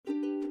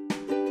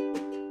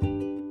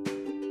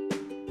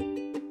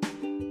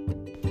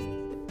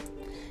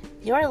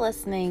You're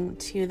listening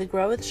to the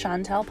Grow with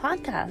Chantel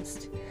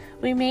podcast.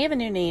 We may have a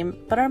new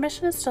name, but our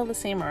mission is still the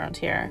same around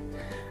here.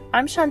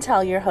 I'm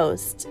Chantel, your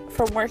host.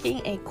 From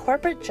working a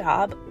corporate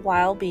job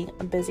while being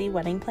a busy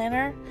wedding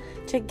planner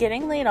to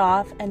getting laid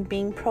off and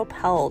being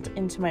propelled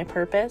into my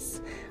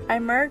purpose, I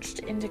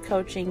merged into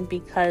coaching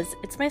because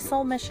it's my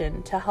sole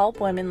mission to help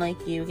women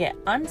like you get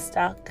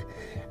unstuck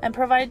and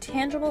provide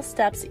tangible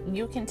steps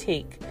you can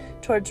take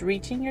towards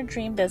reaching your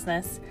dream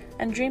business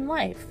and dream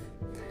life.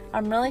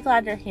 I'm really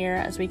glad you're here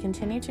as we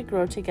continue to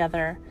grow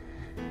together,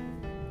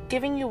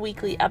 giving you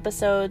weekly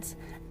episodes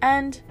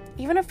and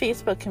even a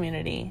Facebook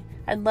community.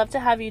 I'd love to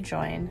have you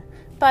join.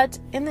 But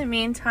in the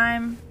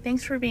meantime,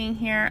 thanks for being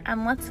here,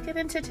 and let's get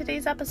into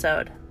today's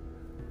episode.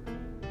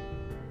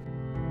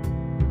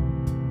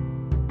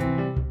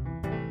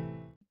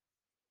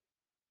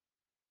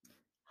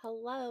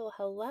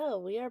 Hello,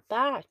 we are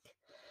back.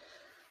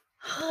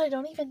 I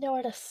don't even know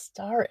where to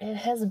start. It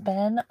has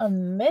been a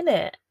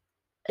minute.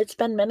 It's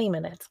been many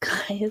minutes,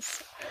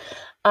 guys,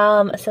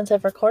 since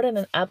I've recorded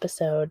an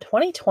episode.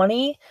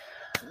 2020,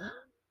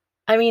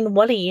 I mean,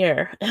 what a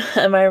year.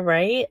 Am I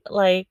right?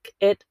 Like,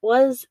 it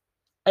was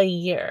a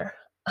year.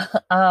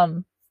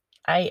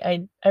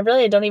 I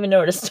really don't even know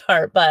where to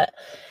start, but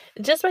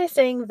just by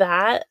saying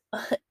that,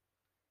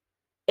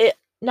 it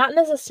not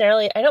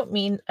necessarily, I don't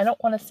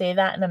want to say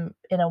that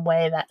in a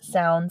way that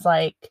sounds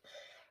like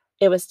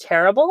it was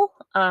terrible.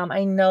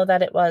 I know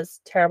that it was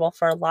terrible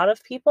for a lot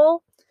of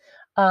people.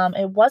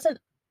 It wasn't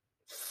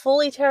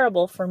fully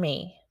terrible for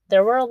me.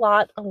 There were a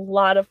lot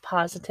of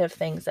positive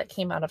things that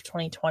came out of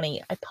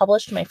 2020. I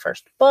published my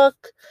first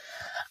book.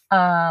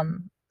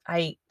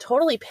 I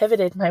totally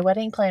pivoted my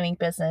wedding planning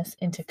business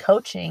into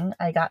coaching.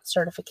 I got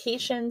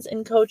certifications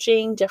in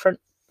coaching,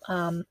 different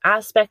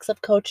aspects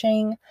of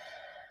coaching.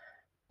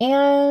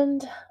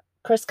 And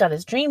Chris got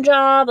his dream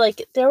job.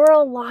 Like, there were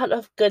a lot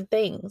of good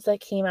things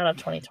that came out of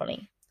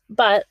 2020.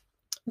 But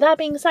that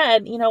being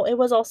said, it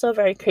was also a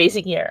very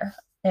crazy year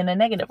in a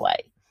negative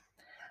way.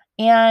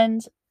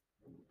 And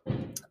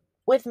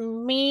with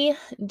me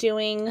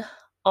doing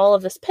all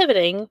of this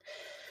pivoting,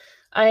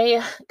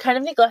 I kind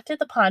of neglected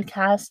the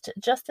podcast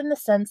just in the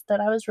sense that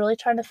I was really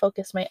trying to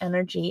focus my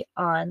energy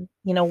on,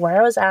 where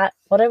I was at,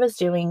 what I was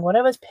doing, what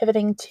I was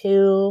pivoting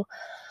to,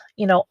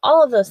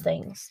 all of those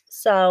things.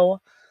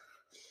 So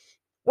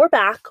we're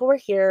back. We're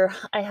here.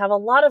 I have a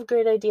lot of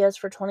great ideas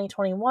for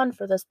 2021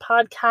 for this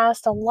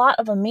podcast, a lot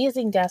of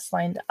amazing guests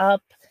lined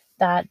up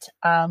that,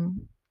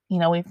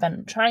 we've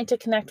been trying to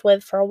connect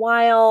with for a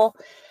while.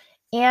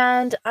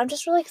 And I'm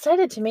just really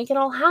excited to make it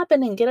all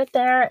happen and get it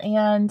there.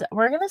 And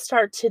we're going to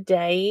start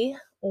today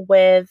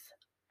with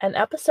an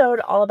episode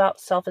all about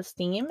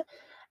self-esteem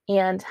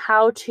and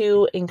how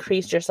to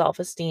increase your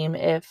self-esteem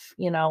if,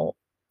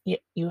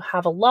 you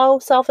have a low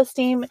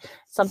self-esteem,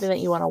 something that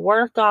you want to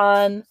work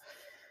on.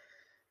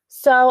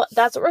 So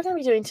that's what we're going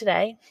to be doing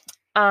today.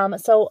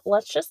 So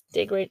let's just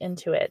dig right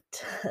into it.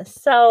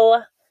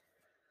 So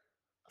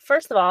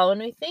first of all, when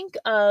we think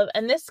of,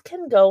 and this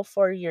can go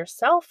for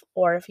yourself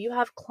or if you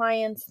have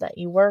clients that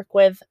you work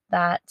with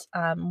that,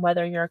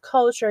 whether you're a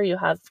coach or you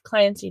have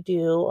clients you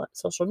do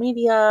social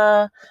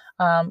media,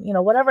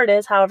 whatever it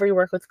is, however you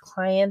work with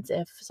clients,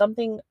 if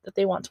something that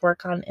they want to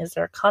work on is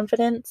their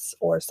confidence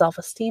or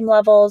self-esteem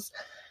levels,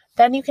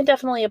 then you can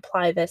definitely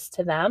apply this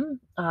to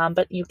them,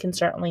 but you can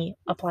certainly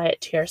apply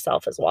it to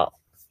yourself as well.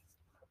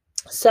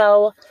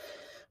 So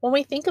when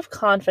we think of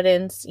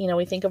confidence,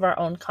 we think of our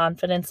own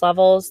confidence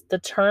levels. The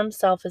term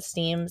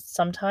self-esteem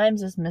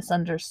sometimes is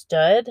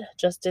misunderstood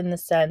just in the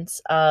sense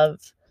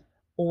of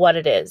what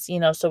it is,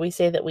 so we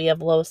say that we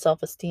have low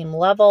self-esteem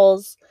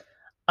levels.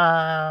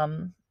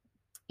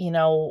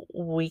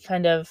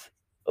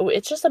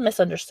 It's just a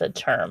misunderstood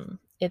term.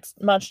 It's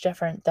much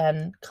different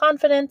than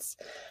confidence,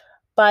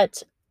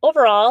 but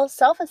overall,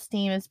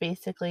 self-esteem is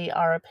basically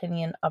our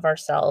opinion of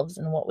ourselves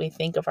and what we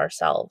think of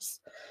ourselves.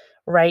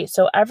 Right?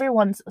 So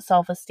everyone's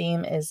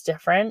self-esteem is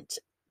different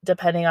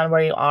depending on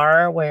where you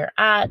are, where you're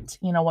at,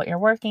 what you're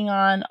working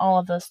on, all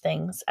of those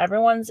things.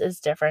 Everyone's is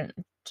different,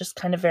 just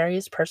kind of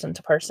varies person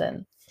to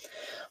person.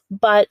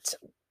 But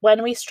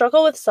when we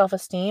struggle with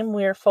self-esteem,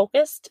 we're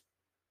focused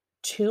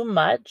too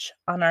much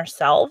on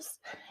ourselves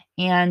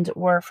and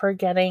we're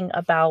forgetting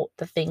about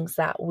the things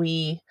that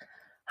we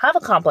have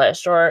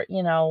accomplished or,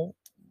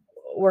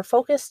 we're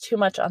focused too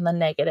much on the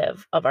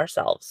negative of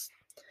ourselves.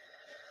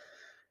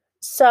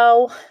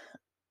 So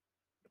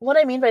what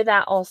I mean by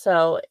that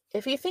also,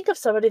 if you think of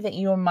somebody that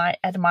you might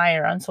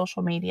admire on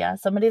social media,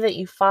 somebody that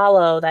you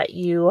follow, that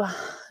you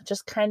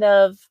just kind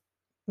of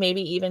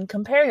maybe even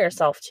compare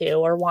yourself to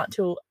or want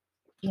to,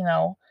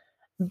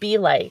 be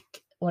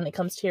like when it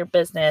comes to your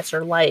business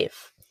or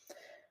life,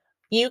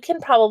 you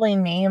can probably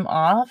name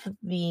off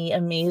the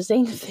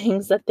amazing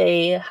things that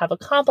they have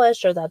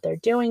accomplished or that they're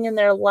doing in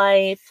their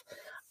life,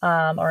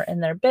 or in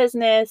their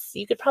business.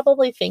 You could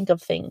probably think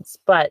of things,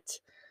 but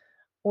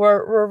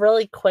we're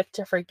really quick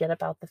to forget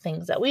about the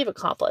things that we've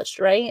accomplished,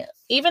 right?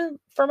 Even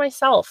for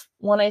myself,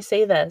 when I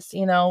say this,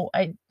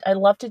 I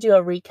love to do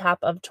a recap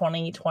of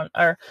 2020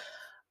 or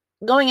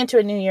going into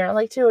a new year, I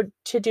like to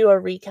do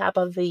a recap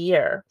of the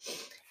year.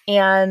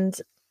 And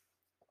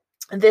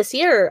this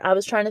year, I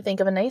was trying to think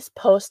of a nice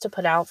post to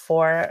put out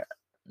for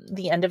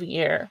the end of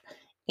year.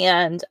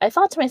 And I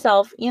thought to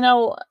myself,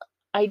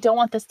 I don't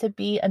want this to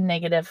be a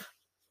negative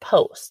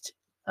post.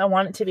 I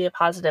want it to be a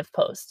positive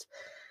post.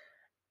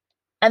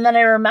 And then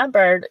I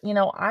remembered,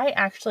 I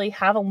actually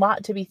have a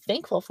lot to be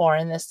thankful for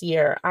in this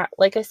year.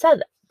 Like I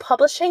said,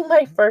 publishing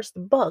my first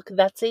book,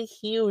 that's a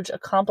huge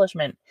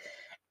accomplishment.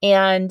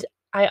 And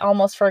I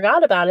almost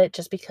forgot about it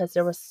just because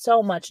there was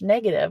so much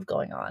negative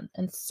going on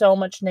and so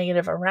much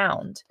negative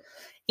around.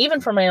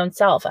 Even for my own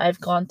self, I've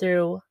gone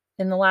through,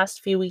 in the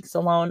last few weeks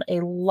alone,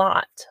 a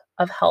lot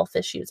of health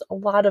issues, a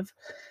lot of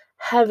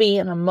heavy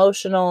and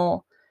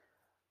emotional,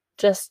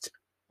 just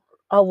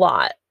a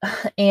lot.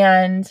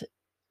 And,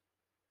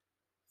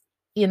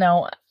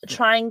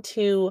 trying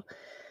to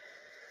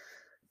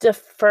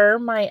defer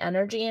my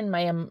energy and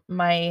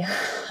my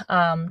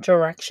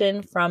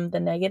direction from the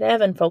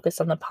negative and focus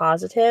on the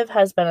positive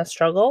has been a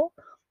struggle,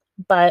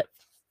 but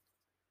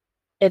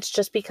it's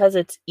just because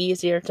it's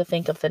easier to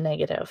think of the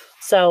negative.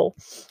 So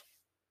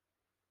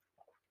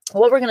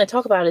what we're going to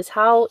talk about is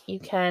how you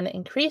can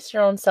increase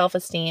your own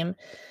self-esteem,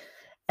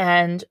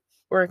 and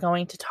we're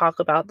going to talk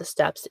about the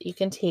steps that you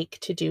can take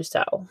to do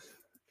so.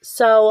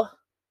 So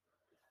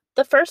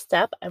the first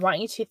step, I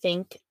want you to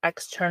think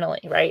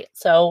externally, right?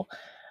 So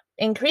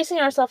increasing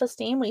our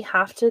self-esteem, we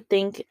have to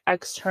think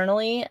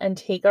externally and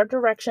take our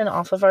direction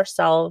off of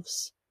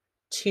ourselves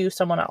to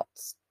someone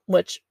else,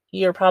 which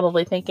you're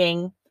probably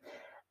thinking,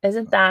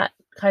 isn't that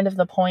kind of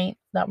the point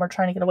that we're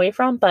trying to get away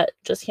from? But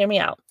just hear me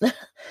out.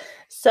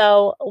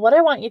 So what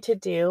I want you to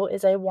do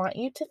is I want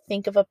you to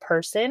think of a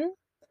person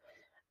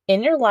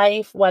in your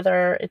life,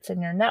 whether it's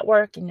in your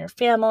network, in your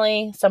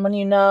family, someone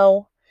you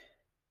know.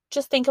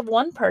 Just think of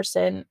one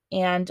person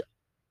and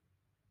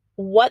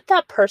what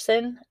that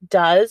person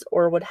does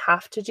or would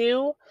have to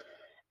do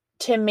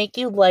to make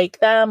you like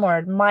them or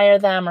admire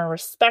them or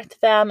respect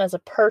them as a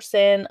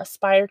person,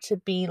 aspire to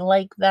be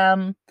like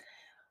them.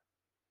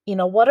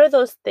 What are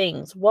those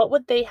things? What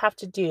would they have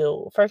to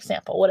do? For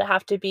example, would it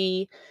have to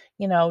be,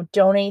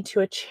 donate to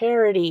a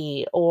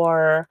charity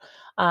or,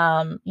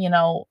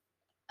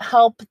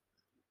 help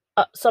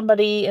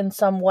somebody in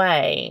some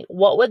way?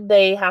 What would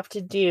they have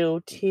to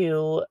do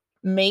to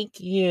make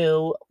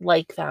you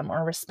like them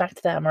or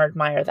respect them or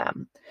admire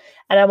them?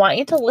 And I want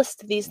you to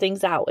list these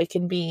things out. It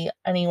can be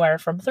anywhere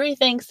from 3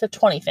 things to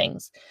 20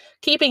 things.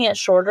 Keeping it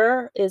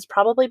shorter is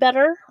probably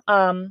better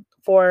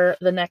for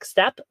the next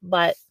step,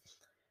 but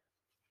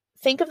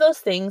think of those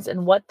things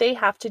and what they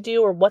have to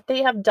do or what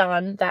they have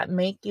done that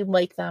make you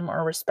like them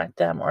or respect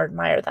them or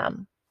admire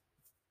them.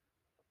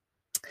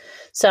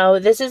 So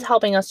this is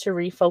helping us to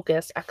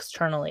refocus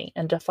externally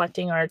and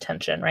deflecting our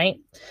attention, right?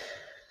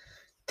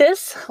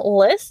 This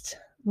list,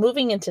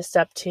 moving into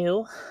step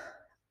 2,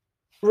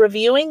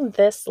 reviewing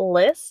this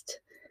list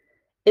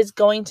is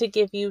going to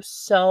give you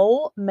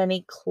so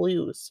many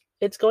clues.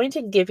 It's going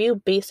to give you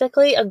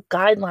basically a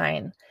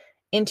guideline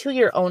into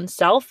your own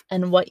self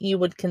and what you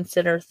would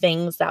consider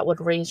things that would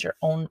raise your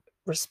own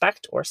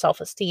respect or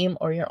self-esteem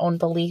or your own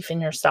belief in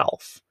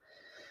yourself.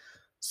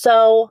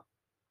 So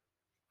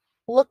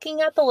looking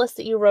at the list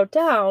that you wrote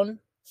down,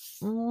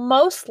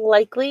 most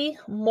likely,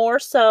 more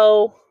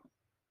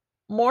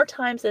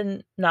times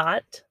than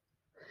not,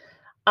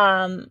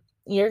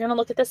 you're going to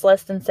look at this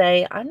list and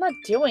say, I'm not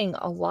doing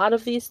a lot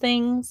of these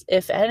things,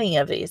 if any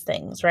of these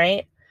things,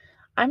 right?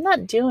 I'm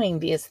not doing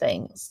these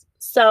things.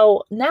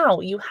 So now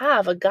you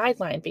have a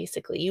guideline,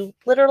 basically. You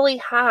literally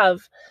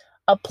have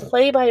a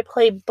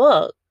play-by-play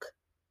book.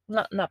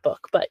 Not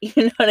book, but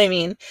you know what I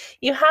mean?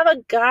 You have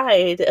a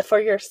guide for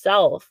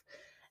yourself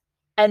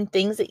and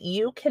things that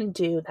you can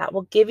do that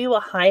will give you a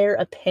higher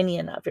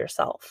opinion of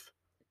yourself.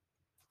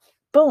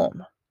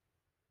 Boom.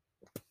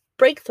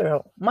 Breakthrough.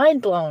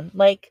 Mind blown.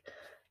 Like,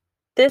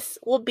 this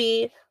will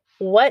be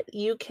what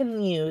you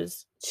can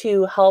use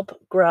to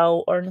help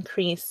grow or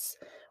increase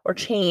or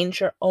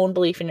change your own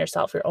belief in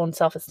yourself, your own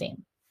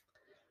self-esteem.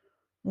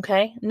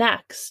 Okay,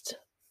 next,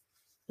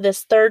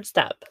 this third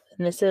step,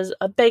 and this is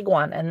a big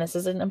one, and this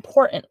is an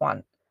important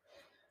one.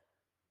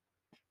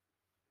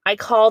 I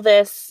call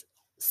this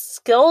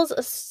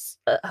skills,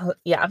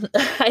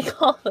 I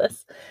call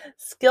this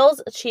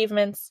skills,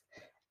 achievements,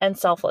 and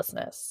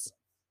selflessness.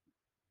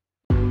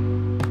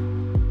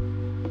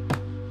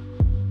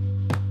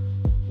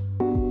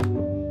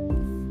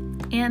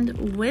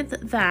 And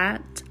with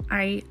that,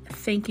 I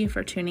thank you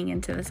for tuning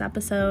into this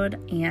episode,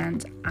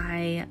 and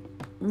I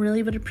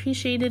really would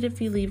appreciate it if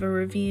you leave a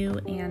review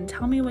and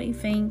tell me what you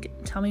think,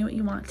 tell me what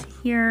you want to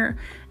hear.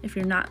 If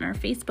you're not in our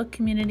Facebook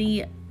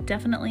community,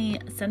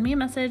 definitely send me a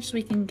message so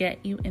we can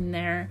get you in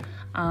there,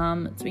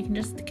 so we can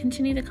just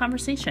continue the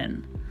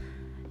conversation.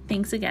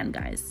 Thanks again,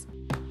 guys.